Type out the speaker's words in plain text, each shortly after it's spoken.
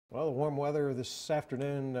Well, the warm weather this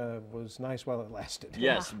afternoon was nice while it lasted.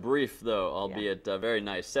 Yes, brief though, albeit very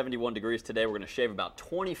nice. 71 degrees today. We're going to shave about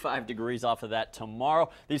 25 degrees off of that tomorrow.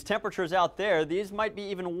 These temperatures out there, these might be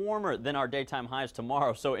even warmer than our daytime highs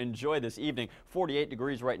tomorrow, so enjoy this evening. 48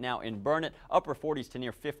 degrees right now in Burnet, upper 40s to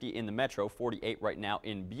near 50 in the metro, 48 right now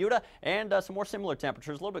in Buda, and some more similar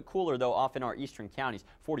temperatures. A little bit cooler though off in our eastern counties,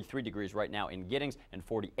 43 degrees right now in Giddings and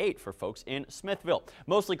 48 for folks in Smithville.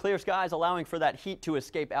 Mostly clear skies allowing for that heat to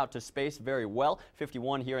escape out to space very well.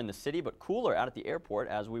 51 here in the city, but cooler out at the airport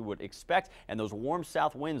as we would expect. And those warm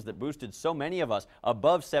south winds that boosted so many of us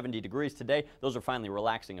above 70 degrees today, those are finally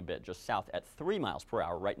relaxing a bit, just south at 3 miles per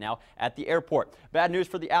hour right now at the airport. Bad news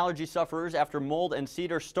for the allergy sufferers after mold and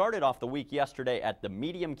cedar started off the week yesterday at the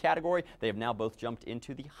medium category. They have now both jumped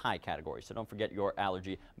into the high category. So don't forget your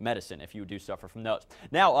allergy medicine if you do suffer from those.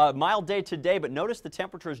 Now, a mild day today, but notice the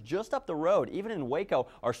temperatures just up the road, even in Waco,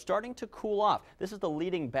 are starting to cool off. This is the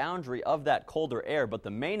leading boundary of that colder air, but the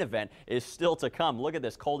main event is still to come. Look at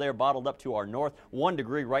this cold air bottled up to our north, 1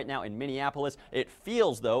 degree right now in Minneapolis. It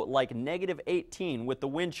feels though like -18 with the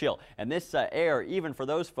wind chill, and this air, even for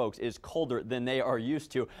those folks, is colder than they are used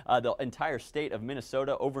to. The entire state of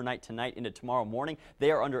Minnesota overnight tonight into tomorrow morning, they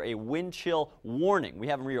are under a wind chill warning. We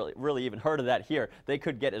haven't really even heard of that here. They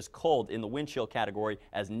could get as cold in the wind chill category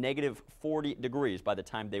as -40 degrees by the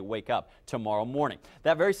time they wake up tomorrow morning.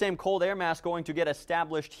 That very same cold air mass going to get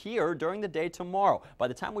established here during the day tomorrow. By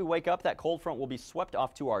the time we wake up, that cold front will be swept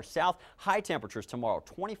off to our south. High temperatures tomorrow,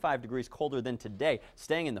 25 degrees colder than today,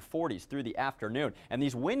 staying in the 40s through the afternoon. And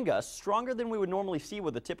these wind gusts, stronger than we would normally see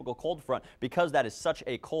with a typical cold front because that is such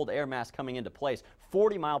a cold air mass coming into place.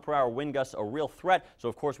 40-mile-per-hour wind gusts, a real threat. So,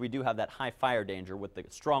 of course, we do have that high fire danger with the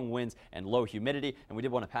strong winds and low humidity. And we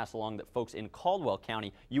did want to pass along that, folks in Caldwell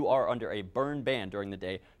County, you are under a burn ban during the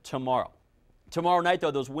day tomorrow. Tomorrow night,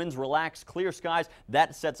 though, those winds relax, clear skies.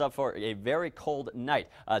 That sets up for a very cold night.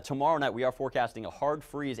 Tomorrow night, we are forecasting a hard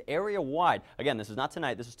freeze area-wide. Again, this is not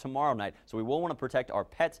tonight. This is tomorrow night. So we will want to protect our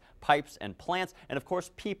pets, pipes, and plants, and, of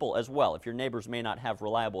course, people as well. If your neighbors may not have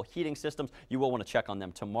reliable heating systems, you will want to check on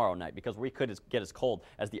them tomorrow night because we could get as cold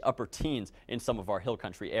as the upper teens in some of our hill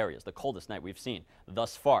country areas, the coldest night we've seen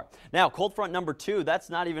thus far. Now, cold front number 2, that's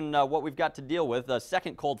not even what we've got to deal with. The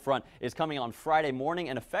second cold front is coming on Friday morning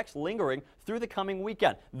and effects lingering through the coming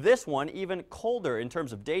weekend. This one even colder in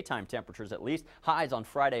terms of daytime temperatures, at least. Highs on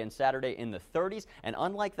Friday and Saturday in the 30s. And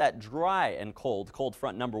unlike that dry and cold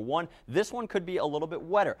front number 1, this one could be a little bit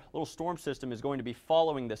wetter. A little storm system is going to be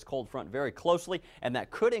following this cold front very closely, and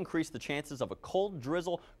that could increase the chances of a cold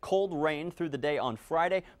drizzle, cold rain through the day on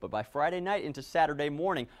Friday. But by Friday night into Saturday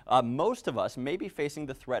morning, most of us may be facing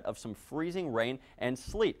the threat of some freezing rain and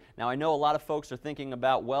sleet. Now, I know a lot of folks are thinking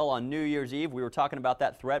about, well, on New Year's Eve, we were talking about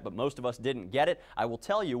that threat, but most of us didn't get it. I will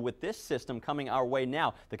tell you, with this system coming our way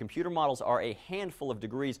now, the computer models are a handful of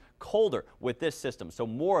degrees colder with this system. So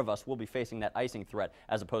more of us will be facing that icing threat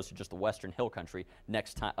as opposed to just the western hill country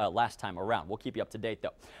last time around. We'll keep you up to date,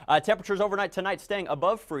 though. Temperatures overnight tonight staying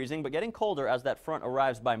above freezing, but getting colder as that front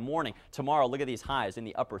arrives by morning. Tomorrow, look at these highs in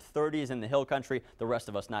the upper 30s in the hill country. The rest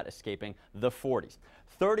of us not escaping the 40s.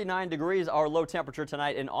 39 degrees our low temperature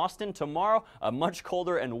tonight in Austin. Tomorrow, a much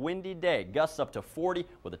colder and windy day. Gusts up to 40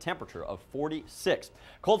 with a temperature of 46.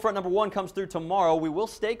 Cold front number 1 comes through tomorrow. We will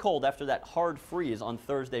stay cold after that hard freeze on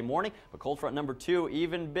Thursday morning, but cold front number 2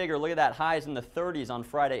 even bigger. Look at that, highs in the 30s on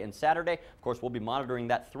Friday and Saturday. Of course, we'll be monitoring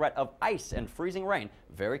that threat of ice and freezing rain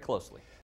very closely.